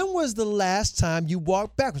 When was the last time you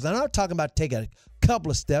walked backwards? I'm not talking about taking a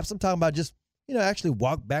couple of steps. I'm talking about just, actually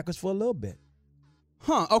walk backwards for a little bit.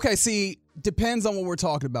 Huh. Okay, see, depends on what we're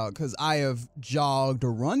talking about because I have jogged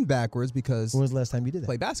or run backwards because When was the last time you did that?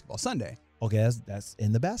 play basketball Sunday. Okay, that's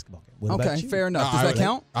in the basketball game. What about you? Fair enough. Does that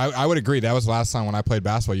count? I would agree. That was the last time when I played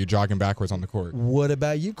basketball, you jogging backwards on the court. What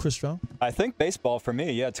about you, Chris Strong? I think baseball for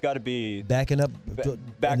me, it's got to be backing up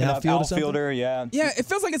outfielder, yeah. Yeah, it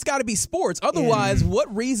feels like it's got to be sports. Otherwise,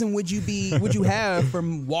 what reason would you have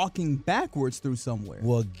from walking backwards through somewhere?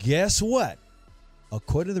 Well, guess what?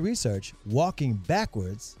 According to the research, walking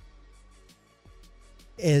backwards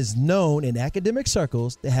is known in academic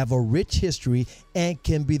circles to have a rich history and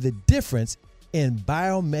can be the difference in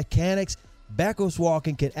biomechanics. Backwards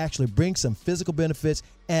walking can actually bring some physical benefits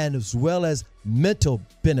and as well as mental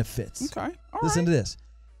benefits. Okay. Listen to this.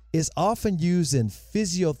 It's often used in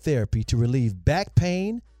physiotherapy to relieve back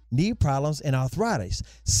pain, knee problems, and arthritis.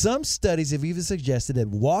 Some studies have even suggested that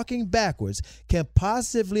walking backwards can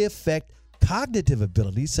positively affect cognitive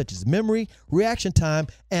abilities such as memory, reaction time,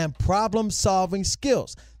 and problem-solving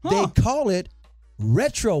skills. They call it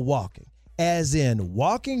retro walking, as in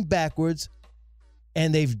walking backwards,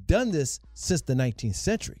 and they've done this since the 19th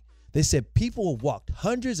century. They said people walked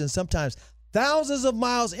hundreds and sometimes thousands of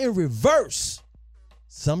miles in reverse,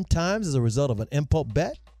 sometimes as a result of an impulse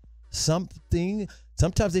bet, sometimes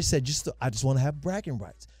they said, I just want to have bragging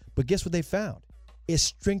rights. But guess what they found? It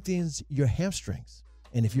strengthens your hamstrings.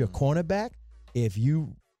 And if you're a cornerback, if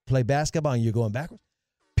you play basketball and you're going backwards,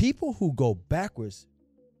 people who go backwards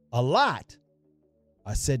a lot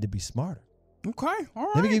are said to be smarter. Okay, all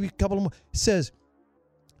right. Let me give you a couple of more. It says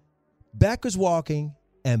backwards walking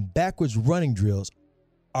and backwards running drills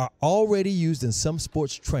are already used in some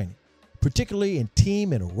sports training, particularly in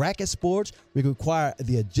team and racket sports, which require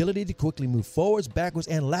the agility to quickly move forwards, backwards,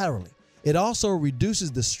 and laterally. It also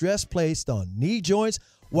reduces the stress placed on knee joints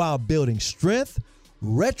while building strength.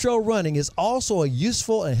 Retro running is also a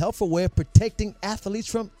useful and helpful way of protecting athletes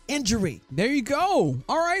from injury. There you go.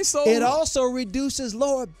 All right, so it also reduces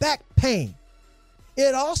lower back pain.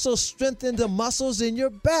 It also strengthens the muscles in your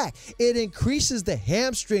back. It increases the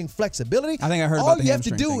hamstring flexibility. I think I heard All about the you have to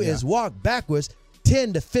hamstring do thing, is walk backwards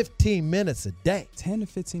 10 to 15 minutes a day. 10 to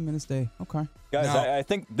 15 minutes a day. Okay. Guys, I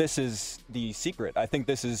think this is the secret. I think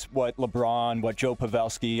this is what LeBron, what Joe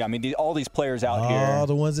Pavelski, I mean, all these players out here. All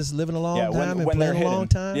the ones that's living a long time and when playing a long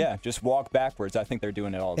time. Yeah, just walk backwards. I think they're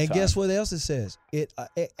doing it all the time. And guess what else it says? It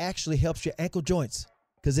actually helps your ankle joints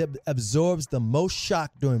because it absorbs the most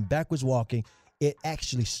shock during backwards walking. It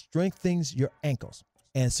actually strengthens your ankles.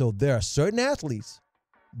 And so there are certain athletes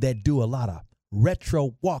that do a lot of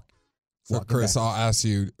retro walking. So, Chris, I'll ask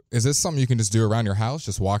you, is this something you can just do around your house,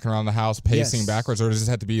 just walking around the house, pacing backwards, or does this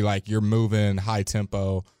have to be like you're moving high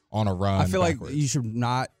tempo on a run? I feel backwards? like you should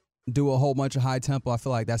not do a whole bunch of high tempo. I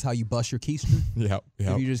feel like that's how you bust your keister. Yep.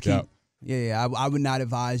 If you just keep, I would not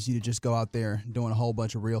advise you to just go out there doing a whole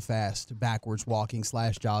bunch of real fast backwards walking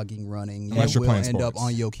 / jogging, running. Unless you're playing end sports. up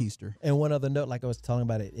on your keister. And one other note, like I was talking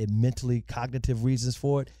about it mentally cognitive reasons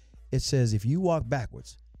for it. It says if you walk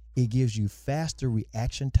backwards, it gives you faster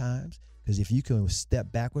reaction times. Because if you can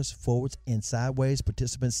step backwards, forwards, and sideways,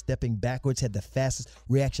 participants stepping backwards had the fastest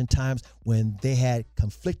reaction times when they had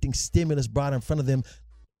conflicting stimulus brought in front of them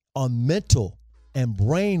on mental and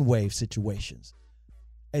brainwave situations.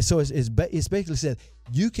 And so it's basically said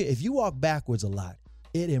if you walk backwards a lot,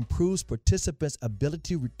 it improves participants'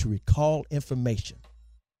 ability to recall information.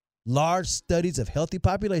 Large studies of healthy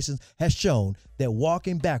populations have shown that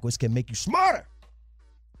walking backwards can make you smarter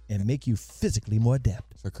and make you physically more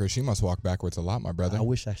adept. So, Chris, you must walk backwards a lot, my brother. I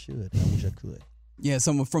wish I should. I wish I could. Yeah,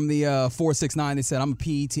 someone from the 469, they said, I'm a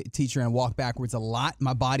PE teacher and walk backwards a lot.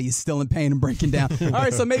 My body is still in pain and breaking down. All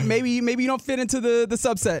right, so maybe you don't fit into the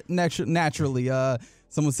subset naturally.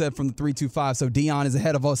 Someone said from the 325, so Deion is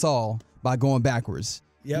ahead of us all by going backwards.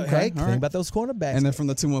 Yeah, Okay, hey, all think right. about those cornerbacks. And then from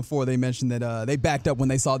the 214, they mentioned that they backed up when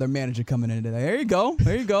they saw their manager coming in today. There you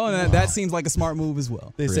go. And that seems like a smart move as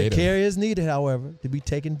well. They say care is needed, however, to be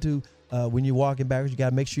taken to when you're walking backwards. You got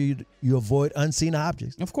to make sure you avoid unseen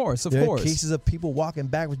objects. Of course. There are cases of people walking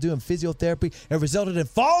backwards doing physiotherapy and resulted in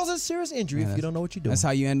falls and serious injury if you don't know what you're doing. That's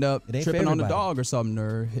how you end up It ain't tripping for on the everybody. dog or something,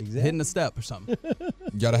 or hitting a step or something.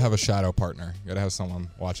 You got to have a shadow partner. You got to have someone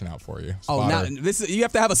watching out for you. Spotter. You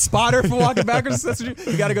have to have a spotter for walking backwards.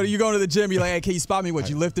 You got to go. You going to the gym. You're like, hey, can you spot me? What,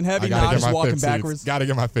 you lifting heavy? Nah, just walking backwards. Got to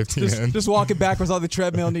get my 15 in. Just walking backwards on the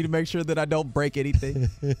treadmill. Need to make sure that I don't break anything.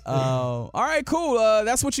 All right, cool.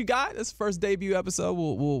 That's what you got. That's the first debut episode.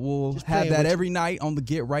 We'll have that every night on the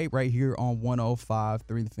Get Right here on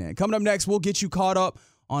 105.3 The Fan. Coming up next, we'll get you caught up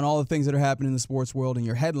on all the things that are happening in the sports world and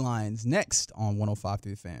your headlines next on 105.3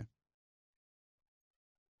 The Fan.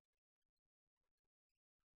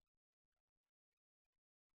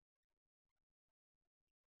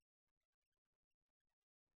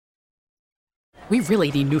 We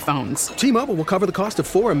really need new phones. T-Mobile will cover the cost of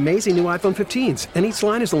 4 amazing new iPhone 15s, and each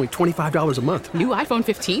line is only $25 a month. New iPhone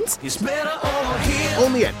 15s? It's better over here.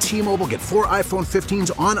 Only at T-Mobile, get 4 iPhone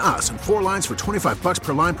 15s on us and 4 lines for $25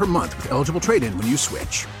 per line per month with eligible trade-in when you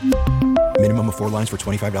switch. Minimum of 4 lines for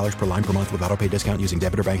 $25 per line per month with autopay discount using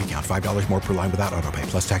debit or bank account. $5 more per line without autopay,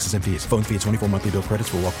 plus taxes and fees. Phone fee at 24 monthly bill credits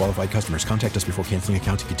for well-qualified customers. Contact us before canceling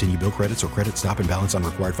account to continue bill credits or credit stop and balance on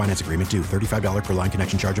required finance agreement due. $35 per line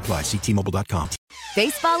connection charge applies. See T-Mobile.com.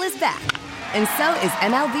 Baseball is back, and so is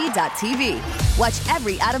MLB.tv. Watch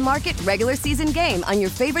every out-of-market regular season game on your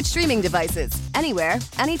favorite streaming devices, anywhere,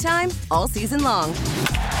 anytime, all season long.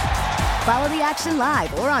 Follow the action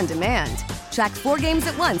live or on demand. Track 4 games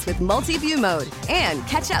at once with multi-view mode and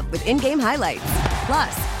catch up with in-game highlights.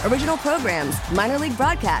 Plus, original programs, minor league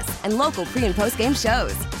broadcasts, and local pre- and post-game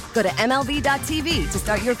shows. Go to MLB.tv to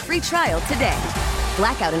start your free trial today.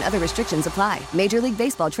 Blackout and other restrictions apply. Major League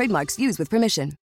Baseball trademarks used with permission.